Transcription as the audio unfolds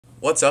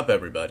What's up,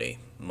 everybody?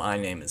 My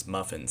name is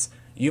Muffins.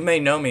 You may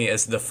know me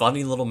as the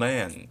funny little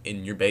man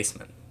in your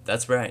basement.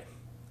 That's right.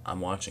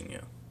 I'm watching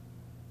you.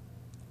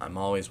 I'm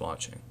always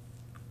watching.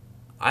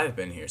 I've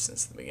been here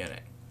since the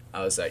beginning.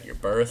 I was at your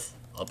birth.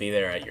 I'll be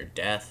there at your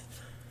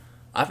death.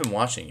 I've been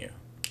watching you.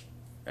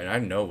 And I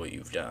know what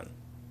you've done.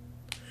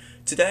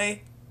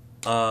 Today,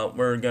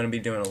 we're going to be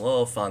doing a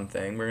little fun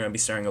thing. We're going to be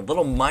starting a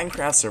little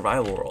Minecraft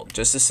survival world.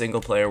 Just a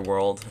single player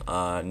world.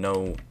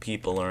 No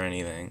people or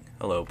anything.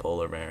 Hello,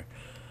 polar bear.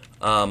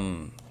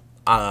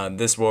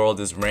 This world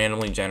is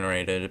randomly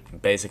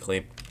generated,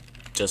 basically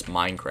just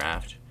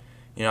Minecraft.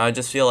 You know, I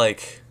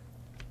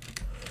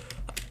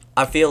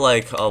feel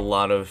like a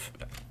lot of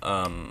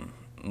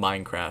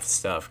Minecraft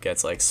stuff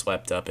gets like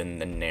swept up in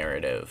the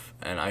narrative,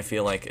 and I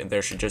feel like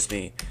there should just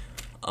be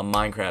a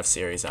Minecraft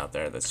series out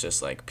there that's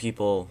just like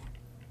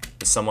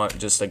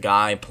just a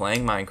guy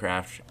playing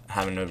Minecraft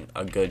having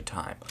a good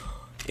time.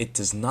 It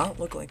does not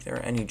look like there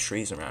are any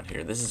trees around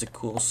here. This is a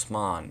cool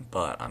spawn,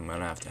 but I'm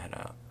gonna have to head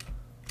out.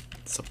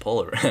 It's a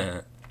polar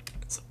bear.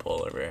 It's a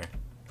polar bear.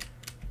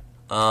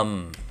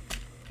 I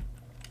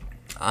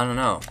don't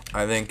know.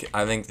 I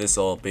think this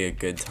will be a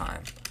good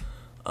time.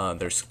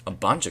 There's a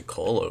bunch of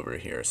coal over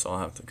here, so I'll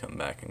have to come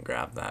back and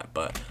grab that.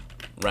 But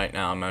right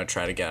now, I'm gonna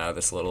try to get out of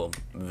this little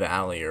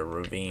valley or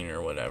ravine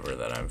or whatever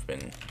that I've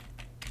been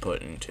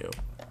put into.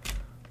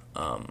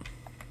 Up,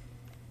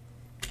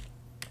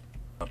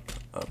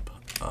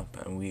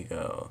 and we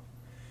go.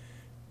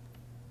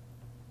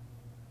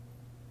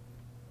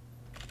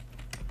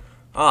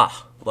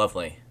 Ah,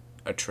 lovely.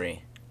 A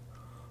tree.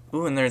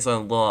 Ooh, and there's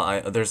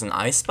there's an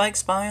ice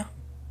spikes biome?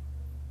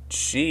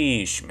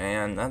 Sheesh,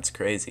 man, that's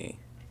crazy.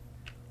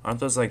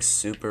 Aren't those like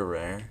super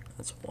rare?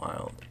 That's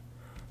wild.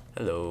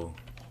 Hello.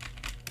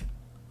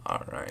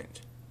 Alright.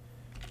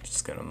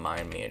 Just gonna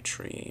mine me a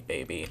tree,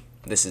 baby.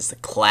 This is the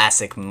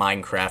classic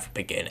Minecraft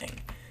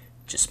beginning.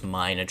 Just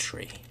mine a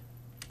tree.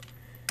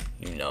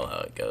 You know how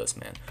it goes,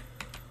 man.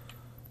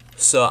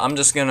 So I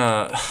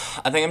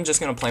think I'm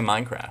just gonna play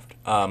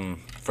Minecraft.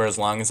 For as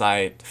long as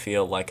I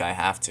feel like I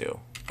have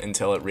to,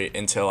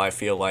 until I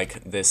feel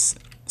like this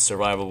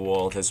survival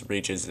world has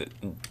reached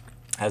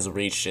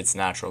its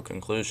natural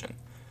conclusion,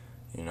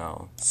 you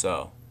know.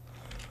 So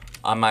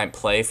I might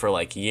play for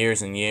like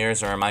years and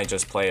years, or I might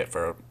just play it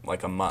for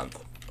like a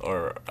month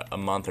or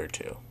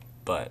two.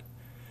 But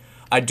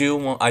I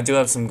do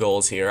have some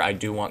goals here. I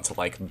do want to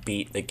like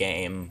beat the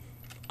game.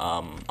 I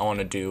want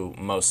to do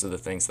most of the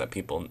things that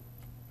people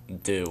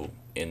do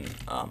in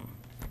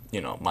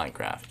you know,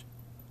 Minecraft,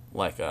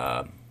 like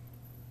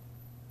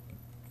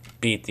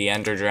beat the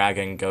Ender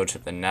Dragon, go to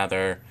the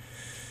Nether,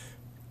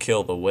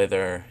 kill the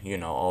Wither, you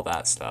know, all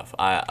that stuff.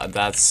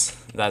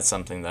 That's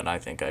something that I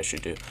think I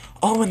should do.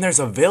 Oh, and there's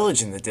a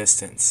village in the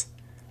distance.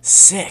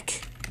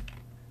 Sick.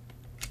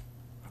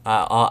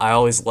 I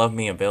always love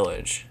me a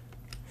village.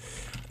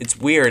 It's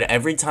weird,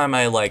 every time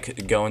I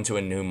like go into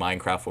a new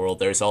Minecraft world,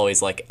 there's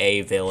always like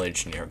a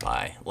village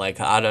nearby. Like,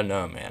 I don't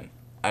know, man.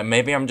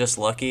 Maybe I'm just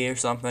lucky or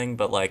something,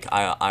 but like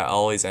I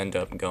always end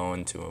up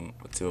going to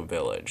a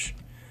village.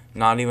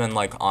 Not even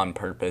like on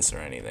purpose or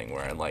anything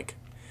where I like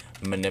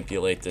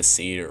manipulate the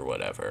seed or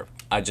whatever.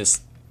 I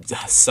just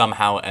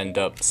somehow end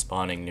up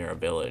spawning near a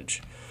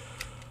village.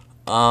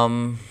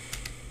 Yeah.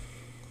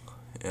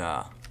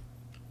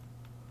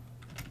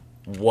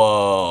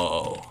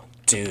 Whoa.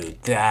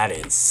 Dude, that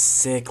is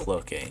sick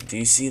looking. Do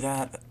you see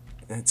that?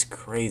 That's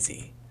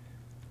crazy.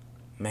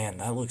 Man,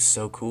 that looks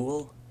so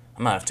cool.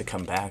 I'm gonna have to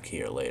come back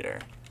here later.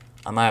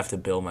 I might have to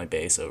build my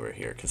base over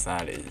here, because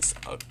that is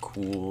a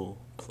cool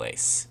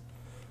place.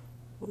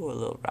 Ooh, a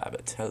little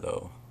rabbit.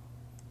 Hello.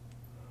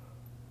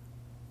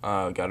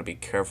 Gotta be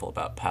careful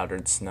about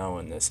powdered snow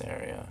in this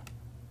area.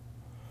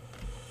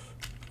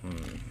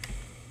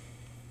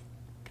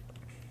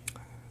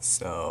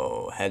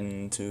 So,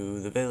 heading to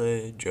the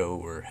village, oh,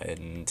 we're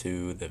heading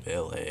to the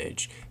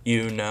village.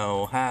 You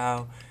know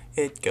how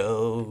it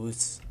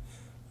goes.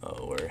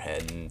 Oh, we're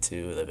heading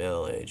to the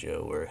village,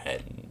 oh, we're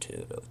heading to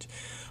the village.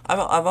 I've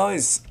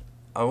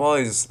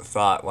always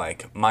thought,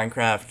 like,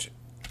 Minecraft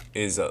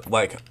is,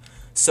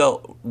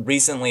 so,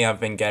 recently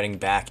I've been getting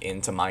back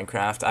into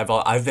Minecraft.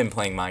 I've been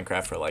playing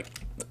Minecraft for, like,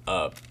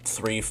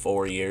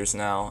 3-4 years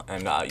now,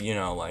 and, you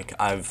know, like,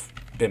 I've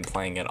been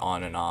playing it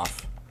on and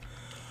off.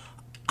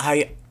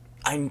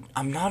 I'm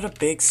not a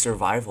big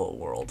survival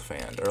world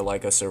fan, or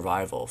like a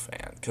survival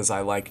fan, because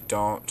I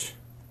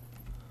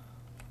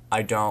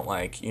don't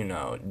like, you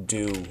know,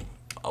 do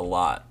a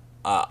lot.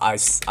 I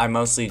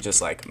mostly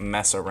just like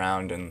mess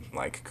around and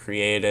like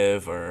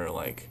creative, or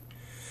like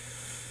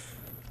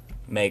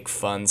make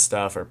fun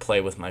stuff, or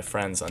play with my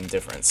friends on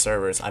different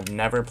servers. I've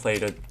never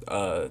played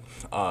a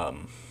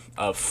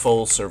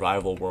full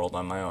survival world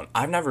on my own.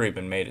 I've never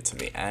even made it to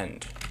the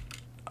end.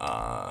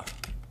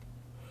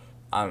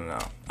 I don't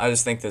know. I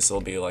just think this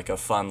will be like a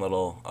fun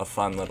little,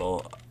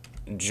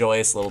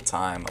 joyous little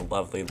time, a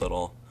lovely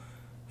little.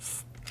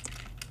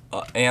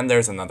 And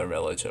there's another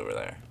village over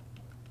there.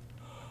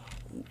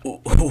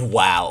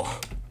 Wow,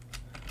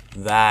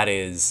 that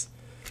is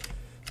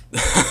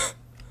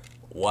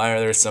Why are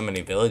there so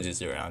many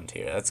villages around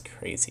here? That's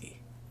crazy.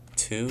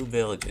 2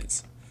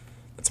 villages.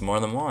 That's more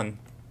than one.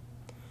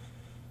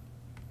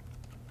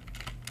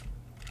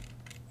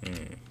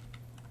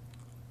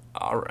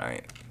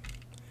 Alright.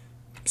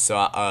 So,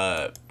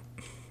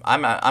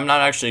 I'm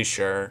not actually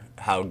sure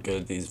how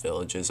good these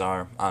villages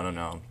are. I don't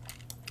know.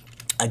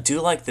 I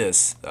do like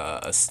this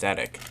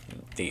aesthetic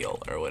deal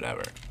or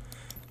whatever.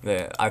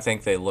 I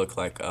think they look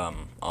like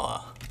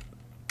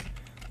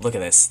look at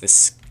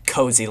this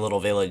cozy little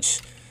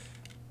village.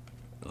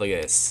 Look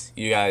at this.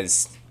 You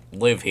guys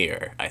live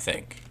here, I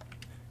think.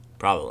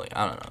 Probably.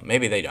 I don't know.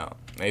 Maybe they don't.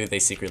 Maybe they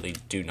secretly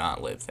do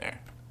not live there.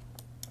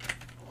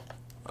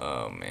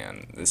 Oh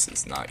man, this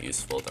is not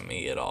useful to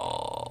me at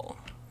all.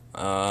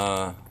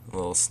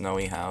 Little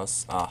snowy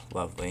house. Ah,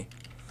 lovely.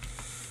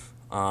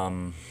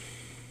 No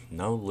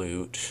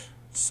loot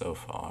so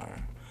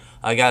far.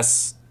 I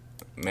guess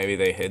maybe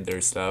they hid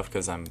their stuff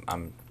because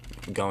I'm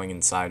going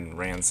inside and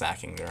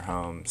ransacking their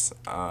homes.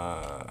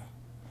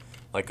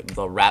 Like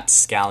the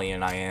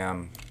rapscallion I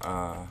am.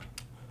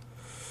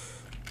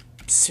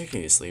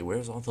 Seriously,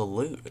 where's all the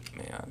loot,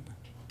 man?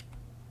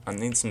 I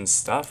need some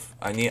stuff.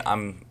 I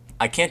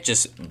can't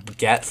just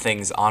get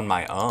things on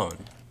my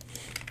own.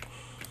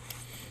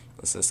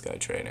 What's this guy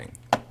trading?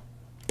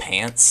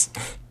 Pants?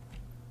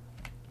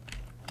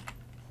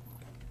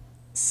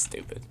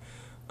 Stupid.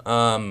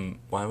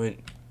 Why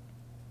would...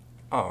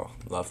 Oh,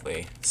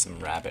 lovely. Some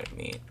rabbit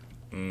meat.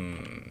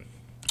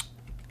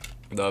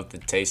 Love the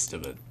taste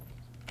of a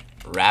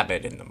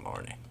rabbit in the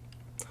morning.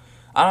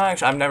 I don't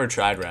actually... I've never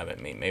tried rabbit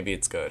meat. Maybe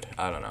it's good.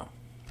 I don't know.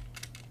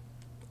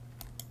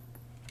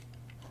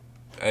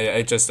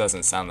 It just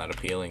doesn't sound that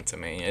appealing to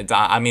me.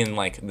 I mean,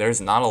 like, there's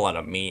not a lot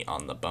of meat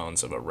on the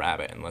bones of a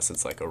rabbit unless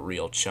it's, like, a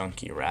real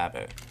chunky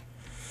rabbit.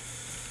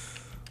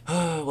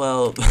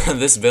 Well,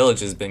 this village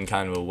has been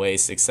kind of a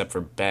waste except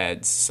for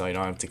beds, so I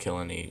don't have to kill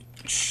any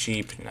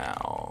sheep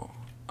now.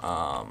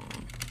 I'm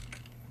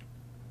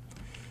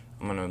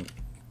gonna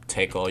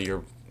take all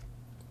your...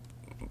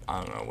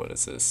 I don't know, what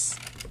is this?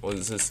 What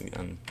is this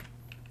again?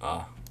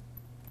 I'm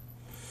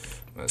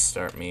gonna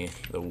start me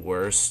the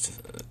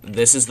worst.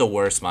 This is the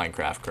worst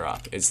Minecraft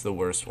crop. It's the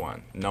worst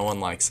one. No one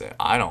likes it.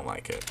 I don't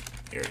like it.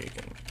 Here, you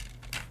can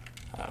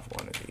have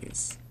one of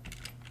these.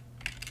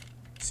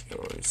 It's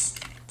yours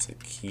to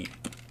keep.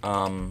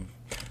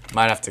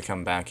 Might have to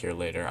come back here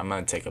later. I'm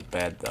gonna take a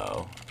bed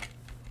though.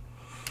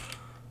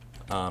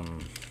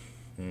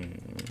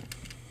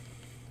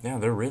 Yeah,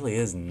 there really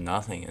is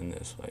nothing in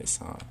this place,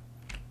 huh?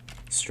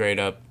 Straight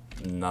up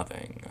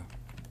nothing.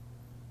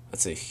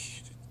 That's a...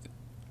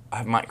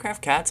 Have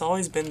Minecraft cats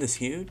always been this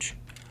huge?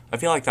 I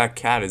feel like that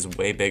cat is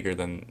way bigger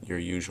than your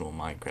usual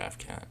Minecraft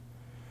cat.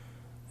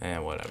 Eh,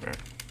 whatever.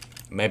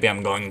 Maybe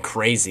I'm going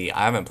crazy.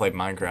 I haven't played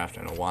Minecraft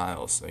in a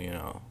while, so, you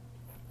know.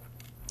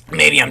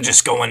 Maybe I'm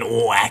just going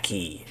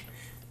wacky.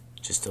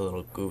 Just a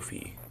little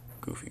goofy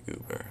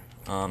goober.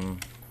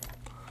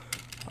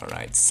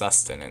 Alright,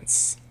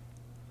 sustenance.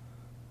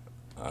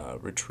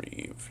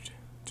 Retrieved.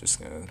 Just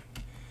gonna...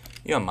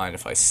 You don't mind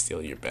if I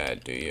steal your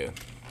bed, do you?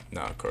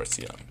 No, of course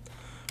you don't.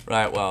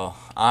 Right, well,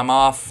 I'm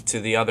off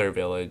to the other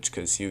village,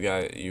 because you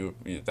guys,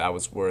 that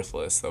was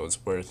worthless. That was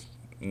worth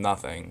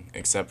nothing,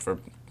 except for,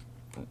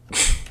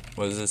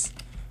 what is this?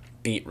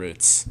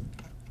 Beetroots.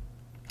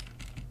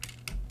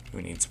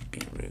 Who needs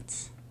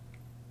beetroots?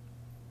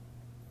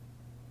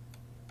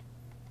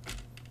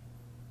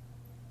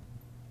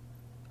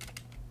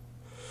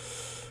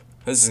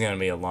 This is going to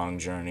be a long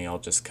journey. I'll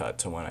just cut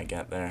to when I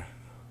get there.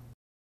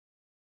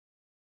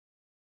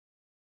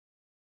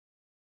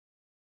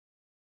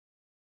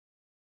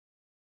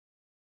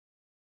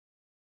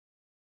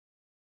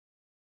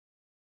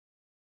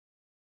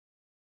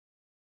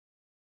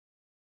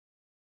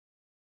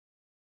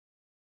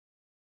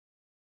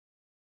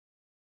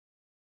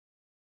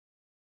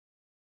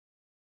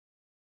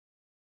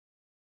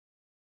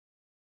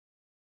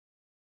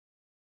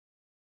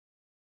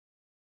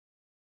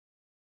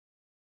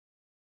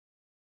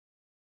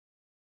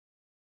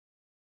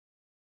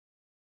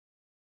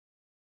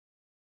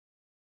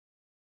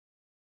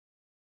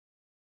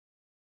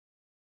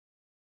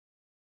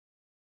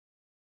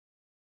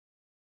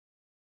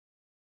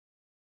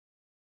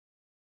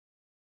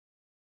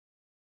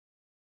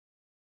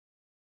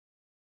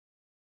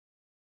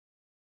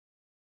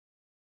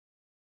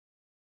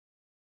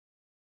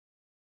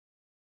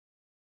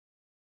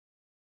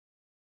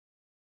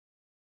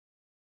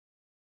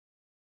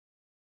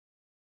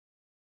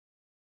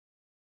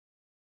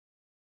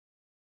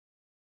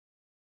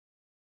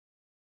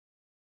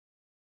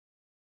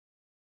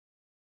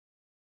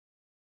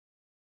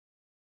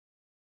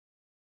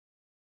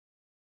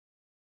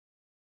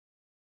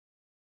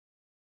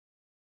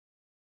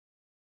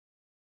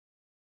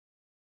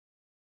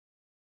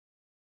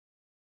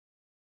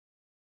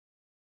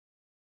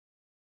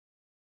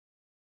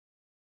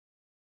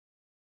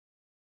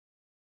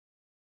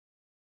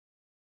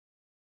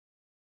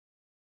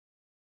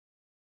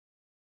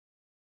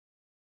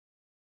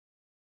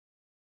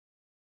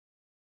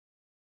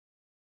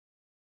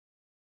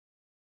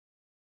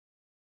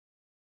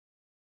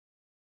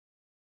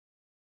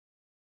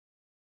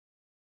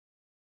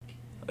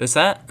 Is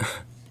that?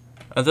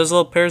 Are those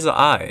little pairs of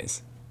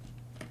eyes?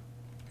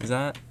 Is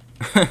that?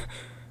 Kind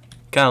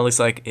of looks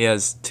like he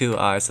has two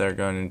eyes that are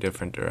going in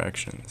different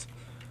directions.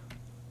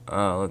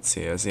 Let's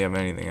see. Does he have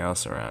anything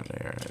else around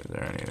here? Is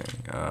there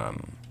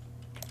anything?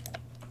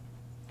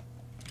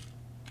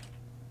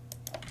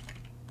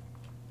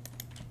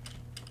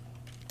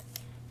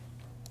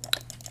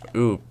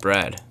 Ooh,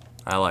 bread.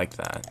 I like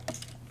that.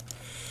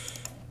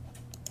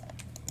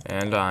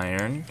 And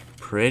iron.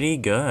 Pretty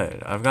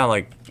good. I've got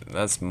like,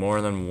 that's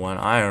more than one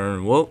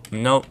iron. Whoop,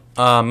 nope.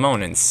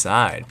 Moan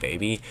inside,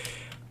 baby.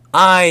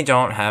 I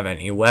don't have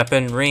any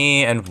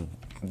weaponry, and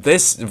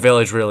this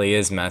village really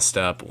is messed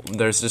up.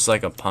 There's just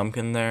like a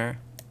pumpkin there.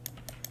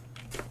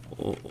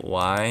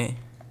 Why?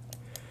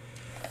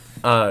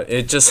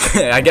 It just,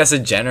 I guess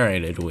it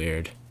generated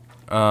weird.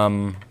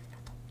 Oh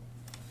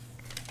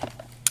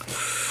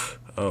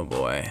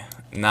boy.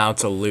 Now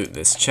to loot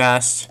this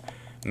chest.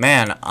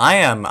 Man,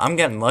 I'm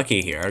getting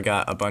lucky here. I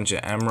got a bunch of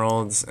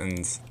emeralds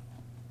and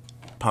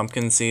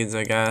pumpkin seeds,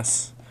 I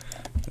guess.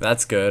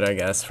 That's good, I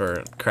guess,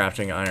 for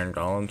crafting iron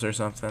golems or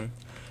something.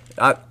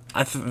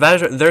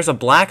 There's a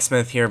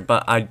blacksmith here,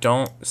 but I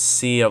don't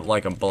see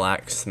like a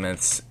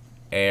blacksmith's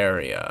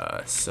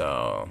area,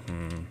 so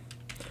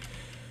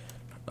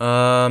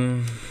I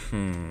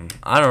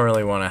don't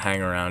really want to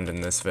hang around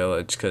in this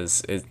village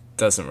because it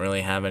doesn't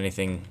really have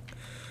anything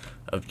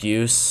of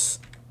use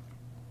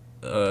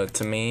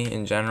to me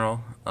in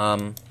general.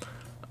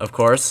 Of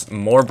course,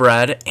 more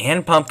bread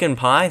and pumpkin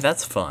pie.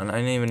 That's fun. I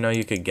didn't even know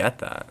you could get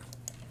that.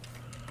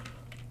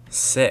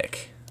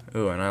 Sick.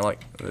 Ooh, and I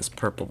like this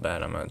purple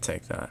bed. I'm gonna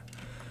take that.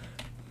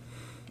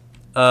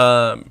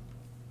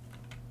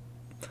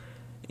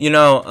 You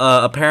know,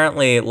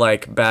 apparently,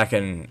 like, back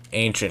in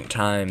ancient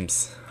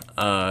times,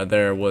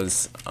 there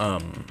was,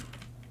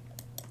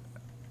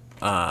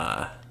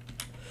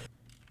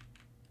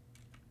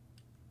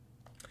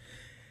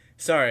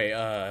 Sorry,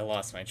 I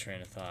lost my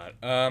train of thought.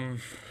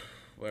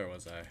 Where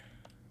was I?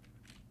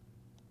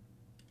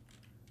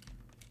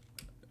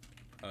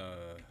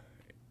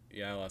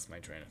 Yeah, I lost my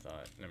train of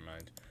thought. Never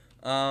mind.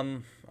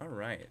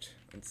 Alright.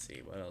 Let's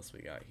see, what else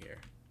we got here?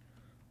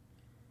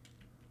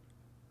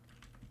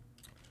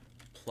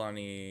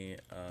 Plenty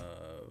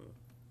of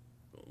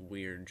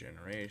weird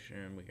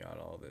generation. We got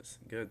all this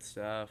good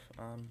stuff.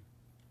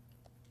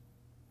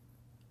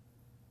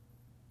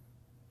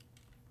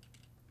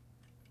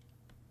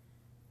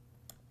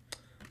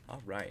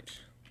 All right.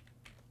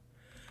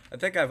 I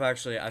think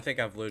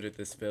I've looted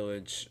this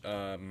village.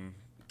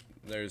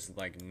 There's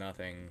like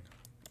nothing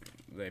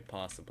they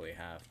possibly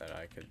have that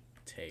I could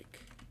take.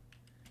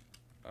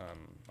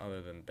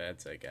 Other than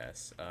beds, I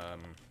guess. I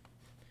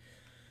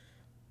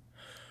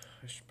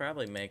should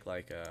probably make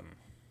like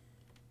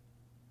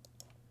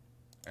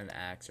an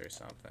axe or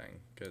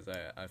something, because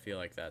I feel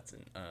like that's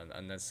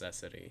a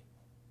necessity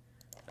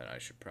that I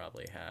should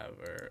probably have,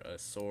 or a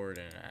sword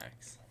and an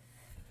axe.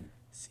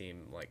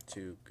 Seem like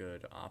two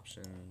good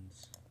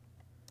options.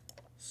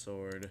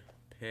 Sword,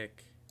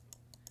 pick,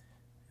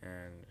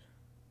 and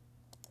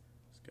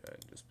let's go ahead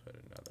and just put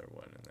another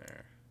one in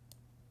there.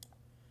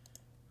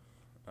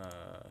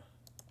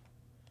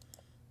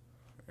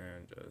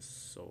 And a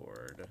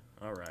sword.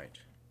 Alright.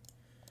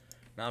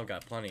 Now I've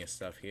got plenty of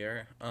stuff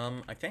here.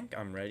 I think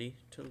I'm ready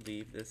to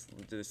leave this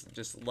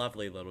just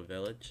lovely little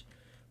village.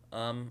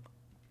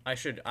 I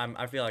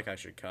feel like I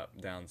should cut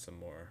down some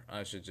more.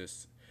 I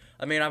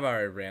mean, I've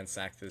already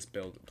ransacked this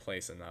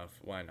place enough.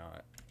 Why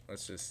not?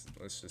 Let's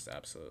just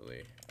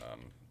absolutely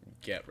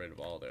get rid of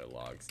all their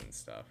logs and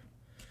stuff.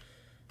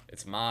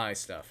 It's my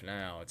stuff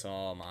now. It's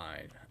all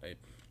mine. It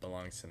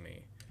belongs to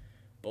me.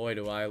 Boy,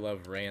 do I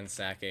love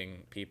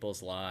ransacking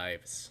people's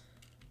lives.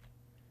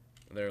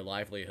 Their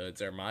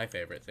livelihoods are my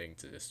favorite thing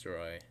to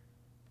destroy.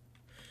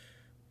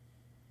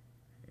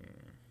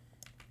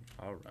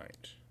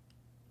 Alright.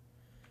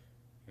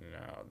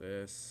 Now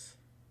this.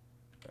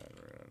 Then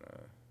we're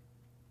gonna...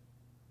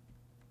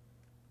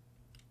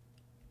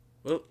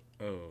 Whoop.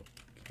 Oh,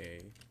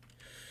 okay.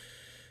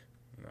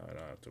 No, I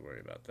don't have to worry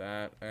about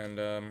that.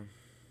 And,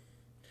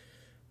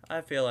 I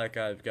feel like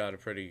I've got a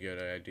pretty good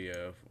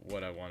idea of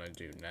what I want to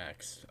do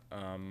next.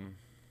 I'm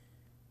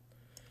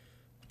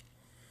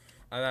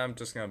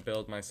just gonna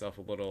build myself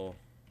a little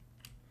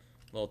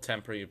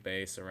temporary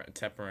base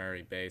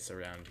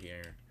around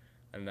here,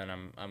 and then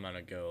I'm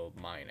gonna go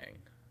mining.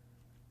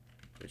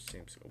 Which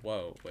seems...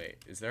 Whoa, wait.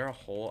 Is there a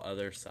whole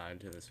other side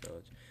to this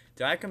village?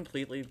 Did I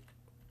completely...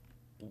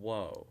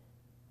 Whoa.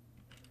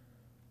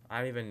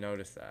 I didn't even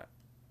notice that.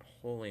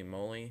 Holy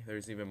moly.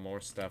 There's even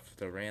more stuff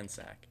to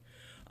ransack.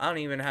 I don't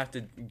even have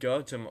to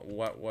go to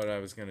what I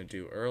was going to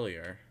do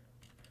earlier.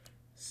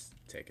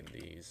 Taking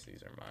these.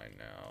 These are mine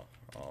now.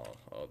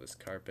 Oh, this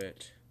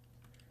carpet.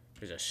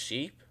 There's a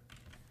sheep?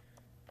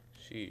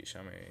 Sheesh,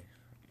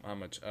 how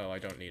much... Oh, I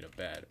don't need a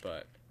bed,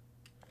 but...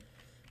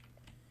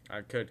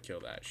 I could kill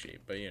that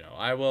sheep, but you know,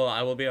 I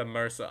will be I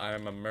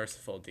am a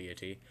merciful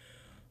deity.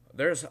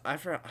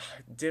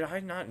 Did I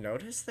not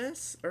notice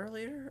this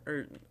earlier?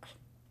 Or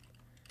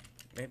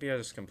maybe I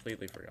just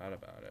completely forgot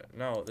about it.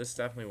 No, this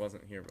definitely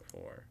wasn't here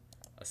before.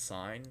 A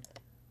sign?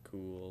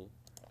 Cool.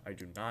 I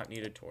do not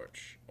need a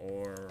torch.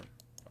 Or,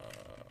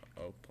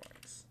 oak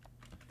planks.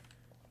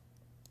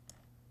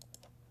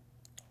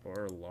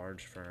 Or a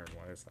large fern.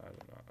 Why is that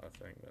not a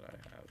thing that I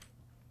have?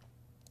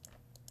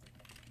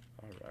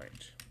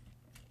 Alright.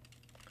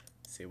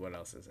 See what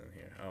else is in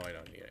here. Oh, I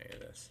don't need any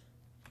of this.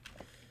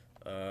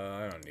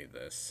 I don't need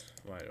this.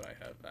 Why do I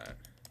have that?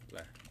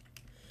 Bleh.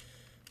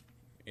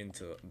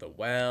 Into the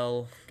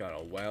well. Got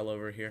a well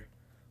over here.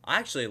 I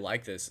actually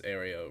like this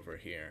area over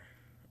here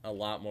a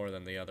lot more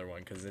than the other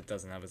one because it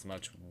doesn't have as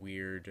much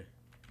weird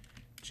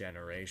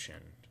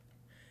generation.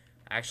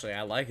 Actually,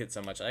 I like it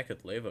so much I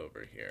could live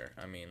over here.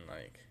 I mean,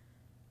 like,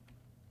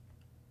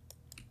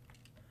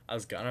 I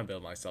was gonna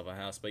build myself a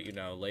house, but you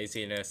know,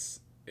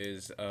 laziness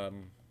is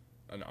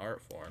an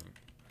art form.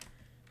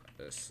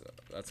 That's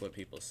what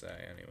people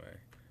say anyway.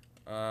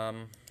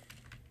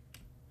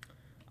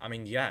 I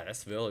mean, yeah,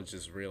 this village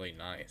is really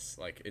nice.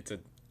 Like,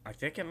 I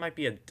think it might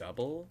be a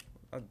doubly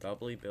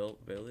built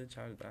village.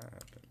 How did that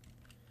happen?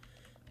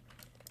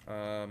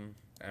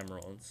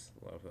 Emeralds,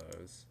 love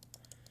those.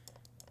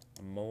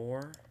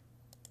 More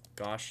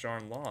gosh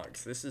darn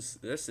logs. This is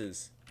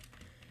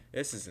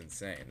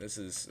insane. This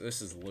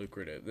is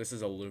lucrative. This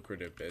is a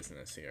lucrative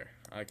business here.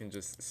 I can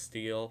just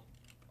steal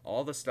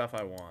all the stuff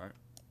I want.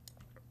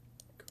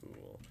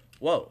 Cool.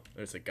 Whoa,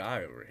 there's a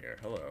guy over here.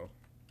 Hello.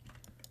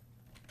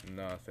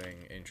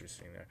 Nothing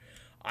interesting there.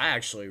 I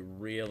actually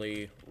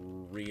really,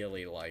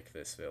 really like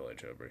this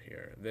village over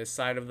here. This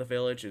side of the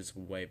village is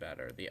way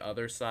better. The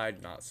other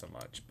side, not so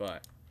much,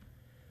 but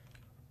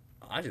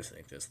I just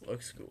think this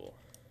looks cool.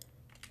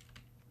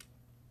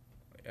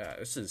 Yeah,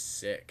 this is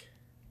sick.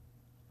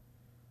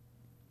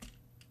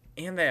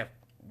 And they have,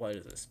 what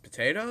is this,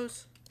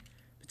 potatoes?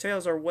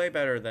 Potatoes are way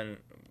better than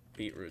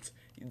beetroots.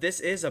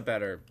 This is a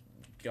better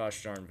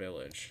gosh darn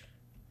village.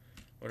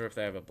 Wonder if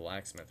they have a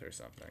blacksmith or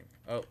something.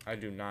 Oh, I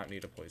do not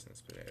need a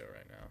poisonous potato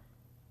right now.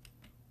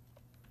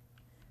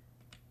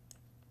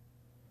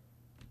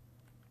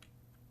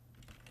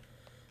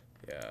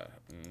 Yeah,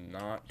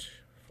 not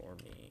for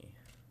me.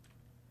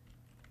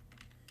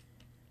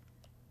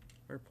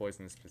 Where are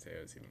poisonous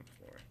potatoes even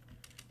for?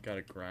 Got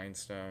a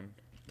grindstone.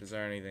 Is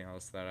there anything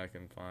else that I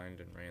can find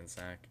and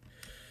ransack?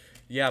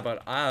 Yeah,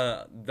 but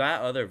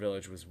that other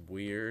village was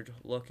weird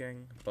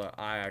looking, but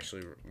I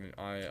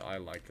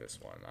like this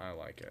one. I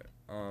like it.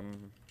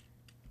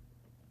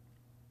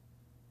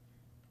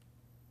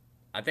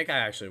 I think I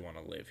actually want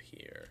to live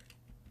here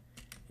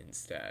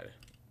instead,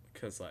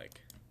 because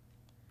like,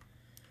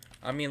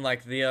 I mean,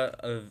 like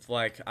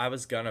like I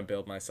was gonna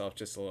build myself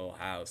just a little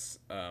house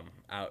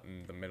out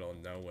in the middle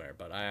of nowhere,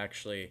 but I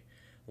actually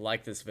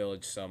like this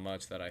village so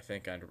much that I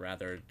think I'd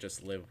rather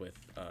just live with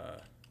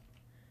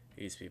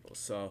these people.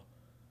 So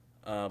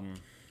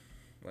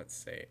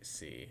let's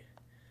see.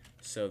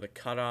 So the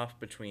cutoff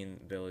between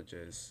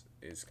villages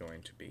is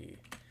going to be,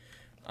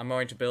 I'm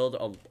going to build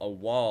a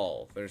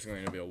wall. There's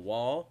going to be a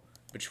wall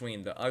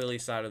between the ugly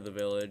side of the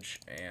village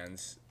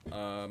and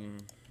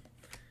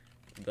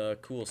the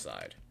cool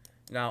side.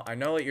 Now, I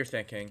know what you're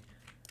thinking.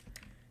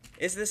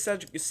 Is this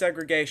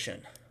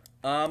segregation?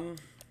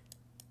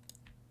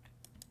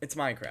 It's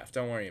Minecraft.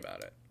 Don't worry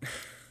about it.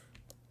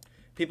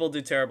 People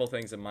do terrible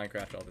things in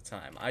Minecraft all the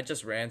time. I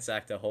just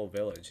ransacked a whole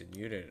village and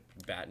you didn't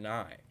bat an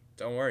eye.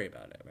 Don't worry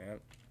about it,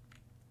 man.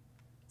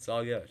 It's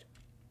all good.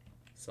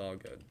 It's all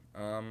good.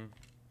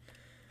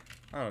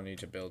 I don't need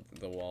to build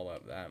the wall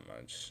up that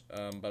much.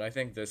 But I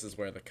think this is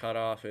where the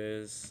cutoff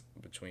is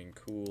between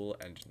cool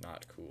and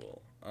not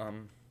cool.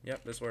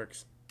 Yep, this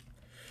works.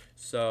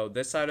 So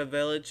this side of the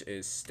village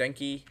is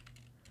stinky.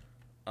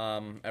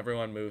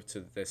 Everyone move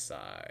to this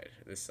side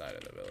of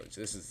the village.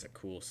 This is the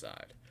cool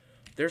side.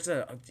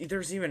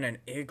 There's even an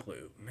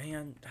igloo.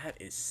 Man,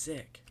 that is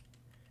sick.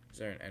 Is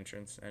there an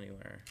entrance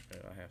anywhere?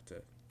 I have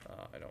to,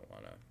 I don't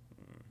want to.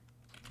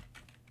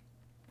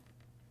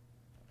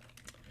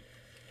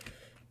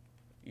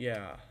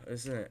 Yeah,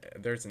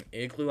 there's an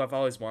igloo. I've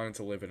always wanted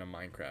to live in a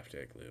Minecraft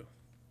igloo.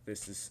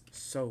 This is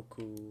so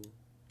cool.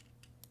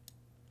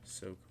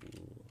 So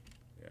cool.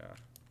 Yeah.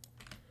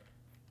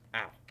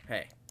 Ow.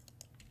 Hey.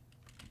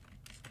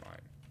 It's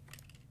mine.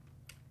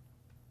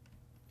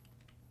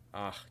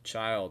 Ah,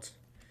 child.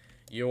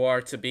 You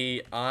are to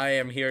be... I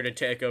am here to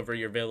take over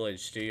your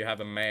village. Do you have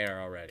a mayor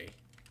already?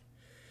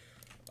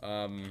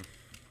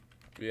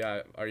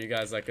 Yeah, are you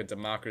guys like a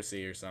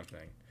democracy or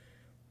something?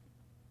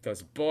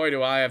 Because boy,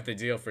 do I have the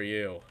deal for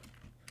you.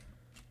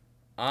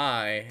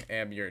 I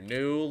am your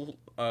new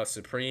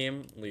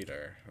supreme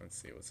leader. Let's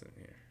see what's in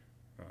here.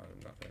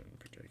 Nothing in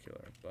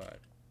particular, but...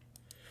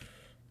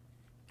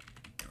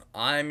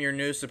 I'm your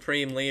new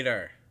supreme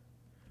leader.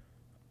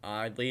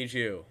 I lead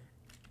you.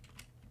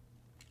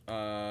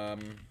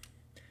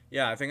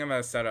 Yeah, I think I'm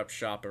gonna set up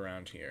shop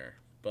around here.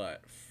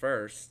 But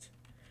first,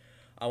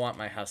 I want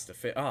my house to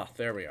fit. Oh,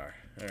 there we are.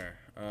 There.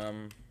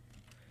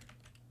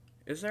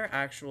 Is there an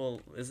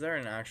actual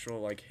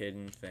like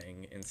hidden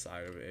thing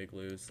inside of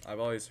igloos?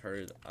 I've always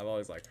heard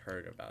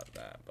about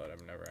that, but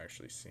I've never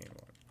actually seen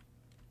one.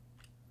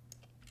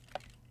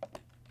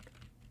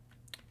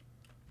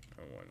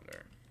 I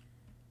wonder.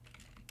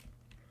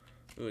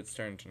 Ooh, it's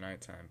turning to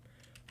nighttime.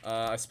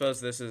 I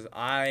suppose this is...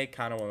 I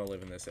kind of want to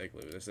live in this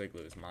igloo. This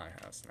igloo is my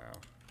house now.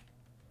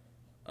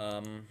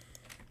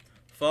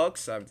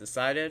 Folks, I've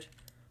decided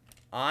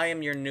I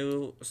am your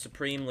new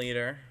supreme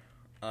leader.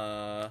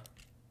 Bow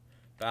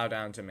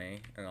down to me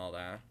and all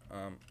that.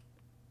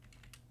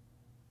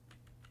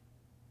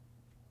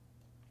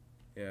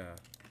 Yeah.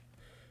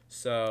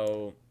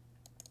 So,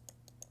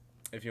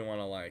 if you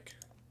want to, like,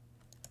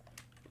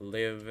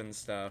 live and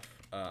stuff,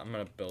 I'm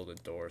going to build a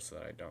door so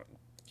that I don't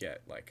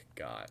get, like,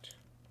 got.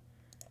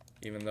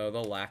 Even though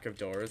the lack of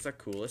door is a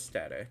cool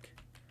aesthetic,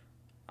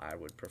 I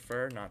would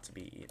prefer not to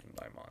be eaten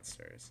by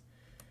monsters.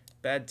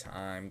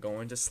 Bedtime,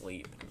 going to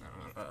sleep, and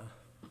I'm gonna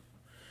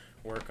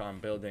work on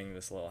building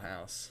this little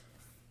house.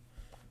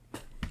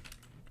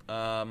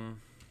 Let's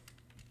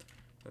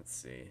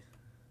see.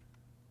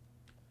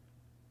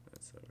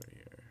 That's over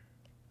here.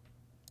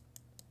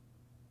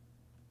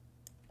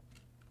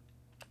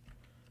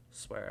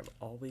 Swear, I've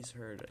always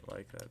heard it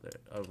like that.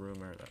 A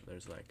rumor that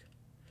there's like,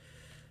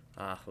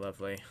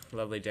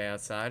 lovely day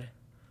outside.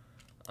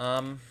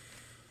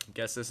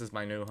 Guess this is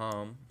my new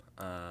home.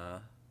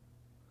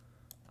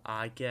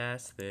 I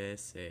guess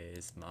this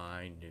is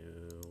my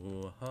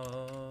new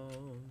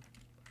home.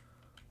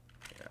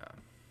 Yeah.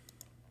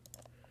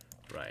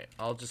 Right,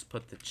 I'll just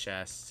put the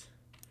chest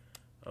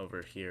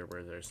over here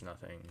where there's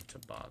nothing to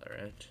bother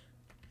it.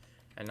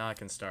 And now I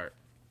can start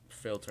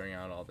filtering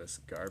out all this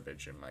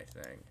garbage in my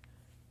thing.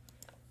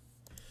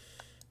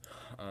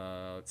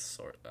 Let's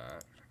sort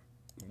that.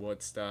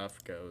 Wood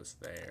stuff goes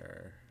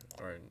there.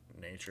 Or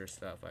nature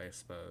stuff, I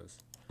suppose.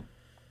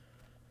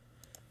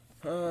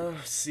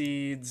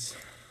 Seeds.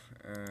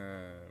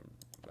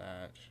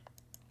 That.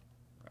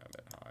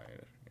 Rabbit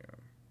hide. Yeah.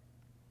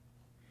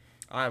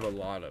 I have a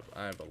lot of,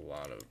 I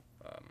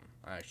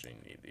actually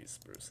need these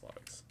spruce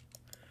logs.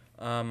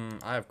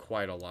 I have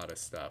quite a lot of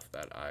stuff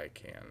that I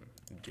can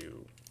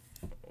do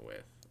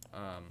with.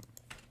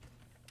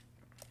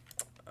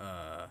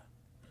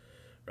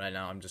 Right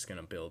now I'm just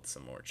gonna build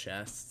some more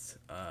chests,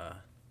 I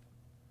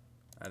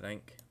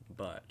think,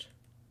 but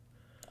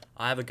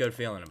I have a good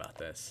feeling about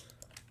this.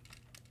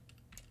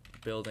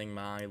 Building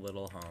my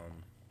little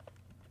home.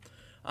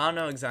 I don't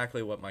know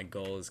exactly what my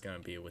goal is gonna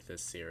be with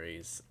this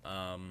series.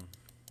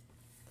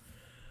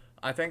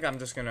 I think I'm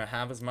just gonna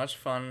have as much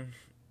fun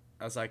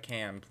as I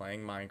can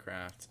playing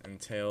Minecraft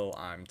until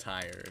I'm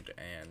tired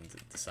and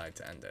decide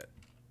to end it.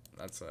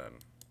 That's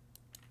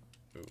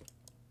ooh.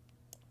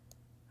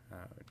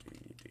 How do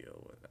you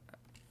deal with that?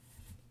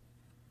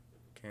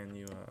 Can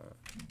you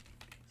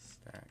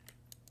stack?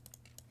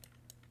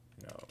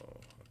 No.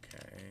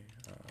 Okay.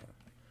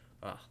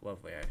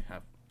 Lovely. I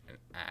have an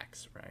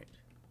axe, right?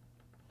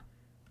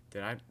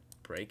 Did I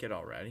break it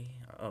already?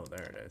 Oh,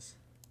 there it is.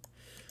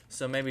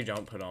 So maybe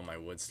don't put all my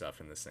wood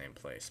stuff in the same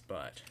place,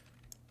 but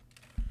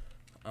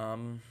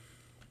yeah,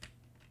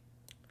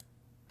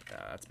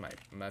 that's my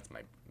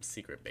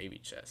secret baby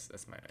chest.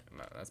 That's my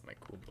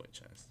cool boy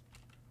chest.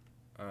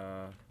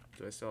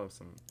 Do I still have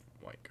some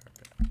white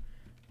carpet?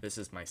 This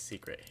is my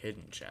secret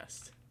hidden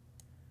chest.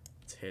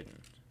 It's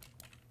hidden.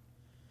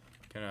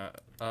 Can I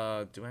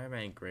do I have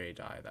any gray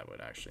dye that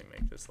would actually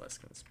make this less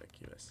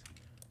conspicuous?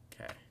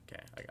 Okay,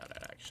 I got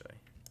it actually.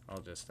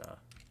 I'll just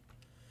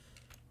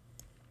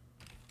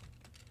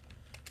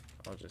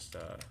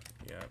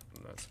yeah,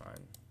 that's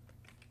fine.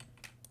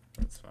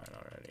 That's fine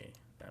already.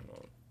 Then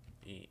we'll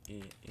then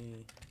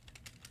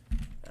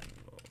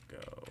we'll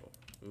go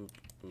oop,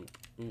 oop,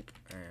 oop,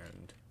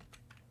 and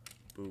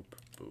boop,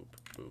 boop,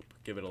 boop.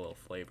 Give it a little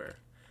flavor.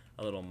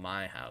 A little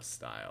my house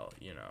style,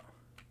 you know.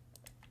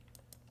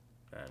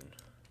 Then,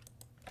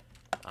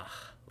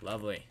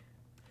 lovely.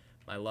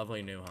 My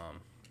lovely new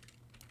home.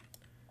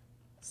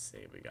 Let's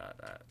see, we got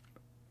that.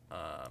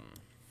 I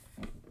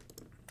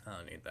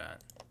don't need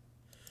that.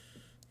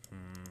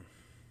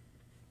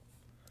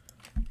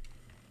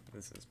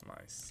 This is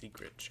my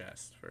secret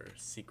chest for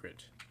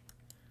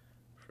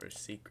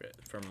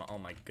all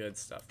my good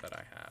stuff that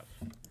I have.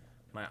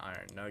 My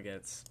iron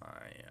nuggets,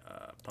 my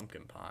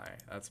pumpkin pie.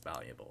 That's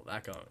valuable.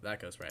 That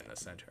goes right in the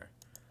center.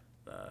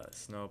 The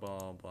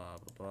snowball, blah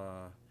blah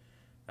blah.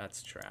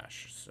 That's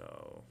trash.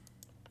 So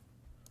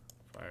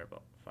fire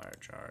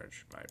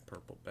charge. My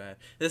purple bed.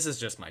 This is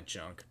just my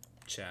junk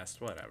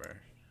chest.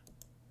 Whatever.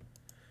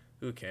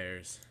 Who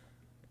cares?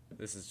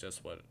 This is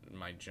just what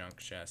my junk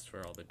chest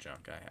for all the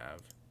junk I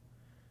have.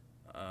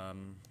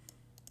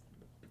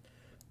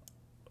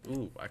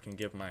 Ooh, I can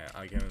give my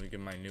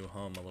new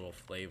home a little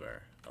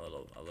flavor, a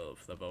little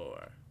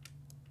flavor.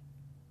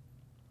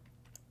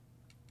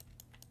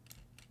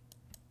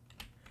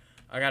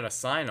 I got a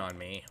sign on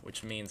me,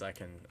 which means I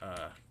can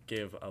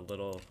give a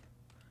little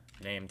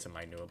name to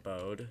my new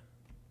abode.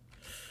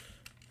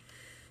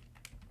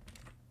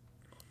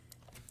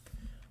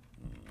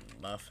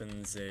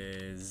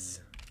 Muffins'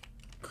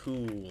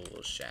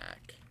 Cool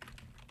Shack.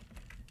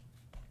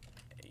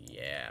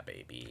 Yeah,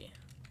 baby.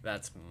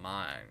 That's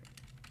mine.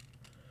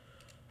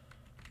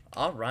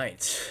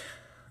 Alright.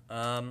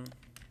 Let's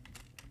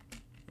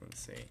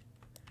see.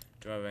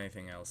 Do I have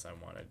anything else I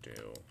want to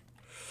do?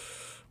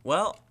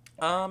 Well,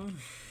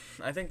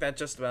 I think that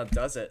just about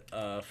does it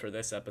for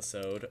this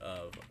episode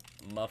of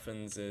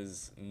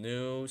Muffins'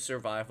 new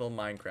survival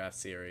Minecraft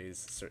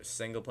series,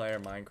 single-player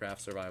Minecraft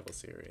survival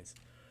series.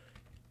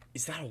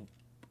 Is that a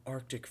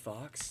Arctic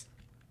fox?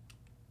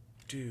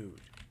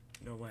 Dude,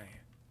 no way.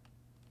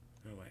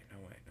 No way, no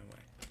way, no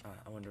way.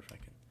 I wonder if I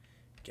can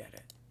get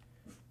it.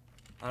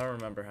 I don't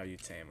remember how you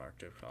tame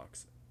Arctic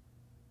fox.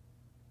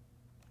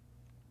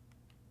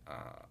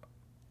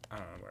 I don't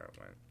know where it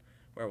went.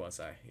 Where was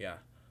I? Yeah.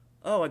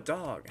 Oh, a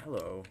dog.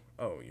 Hello.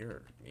 Oh,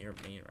 you're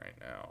mean right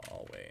now.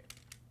 I'll wait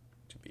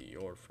to be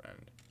your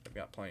friend. I've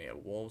got plenty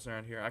of wolves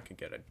around here. I could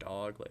get a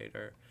dog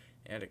later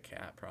and a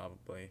cat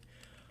probably.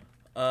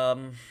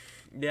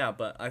 Yeah,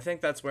 but I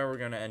think that's where we're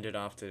going to end it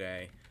off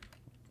today.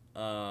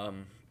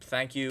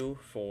 Thank you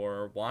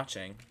for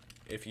watching.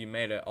 If you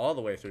made it all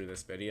the way through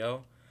this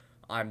video,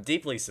 I'm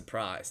deeply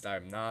surprised.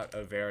 I'm not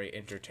a very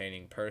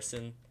entertaining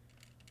person.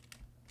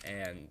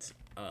 And,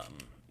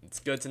 it's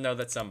good to know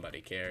that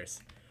somebody cares.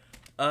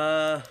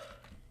 Right.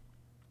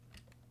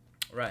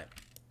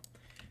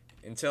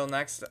 Until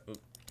next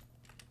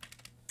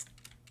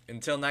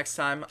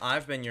time,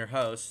 I've been your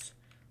host,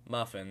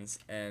 Muffins,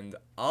 and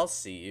I'll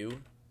see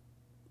you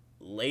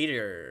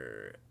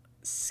later,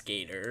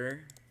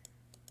 skater.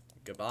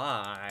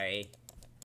 Goodbye.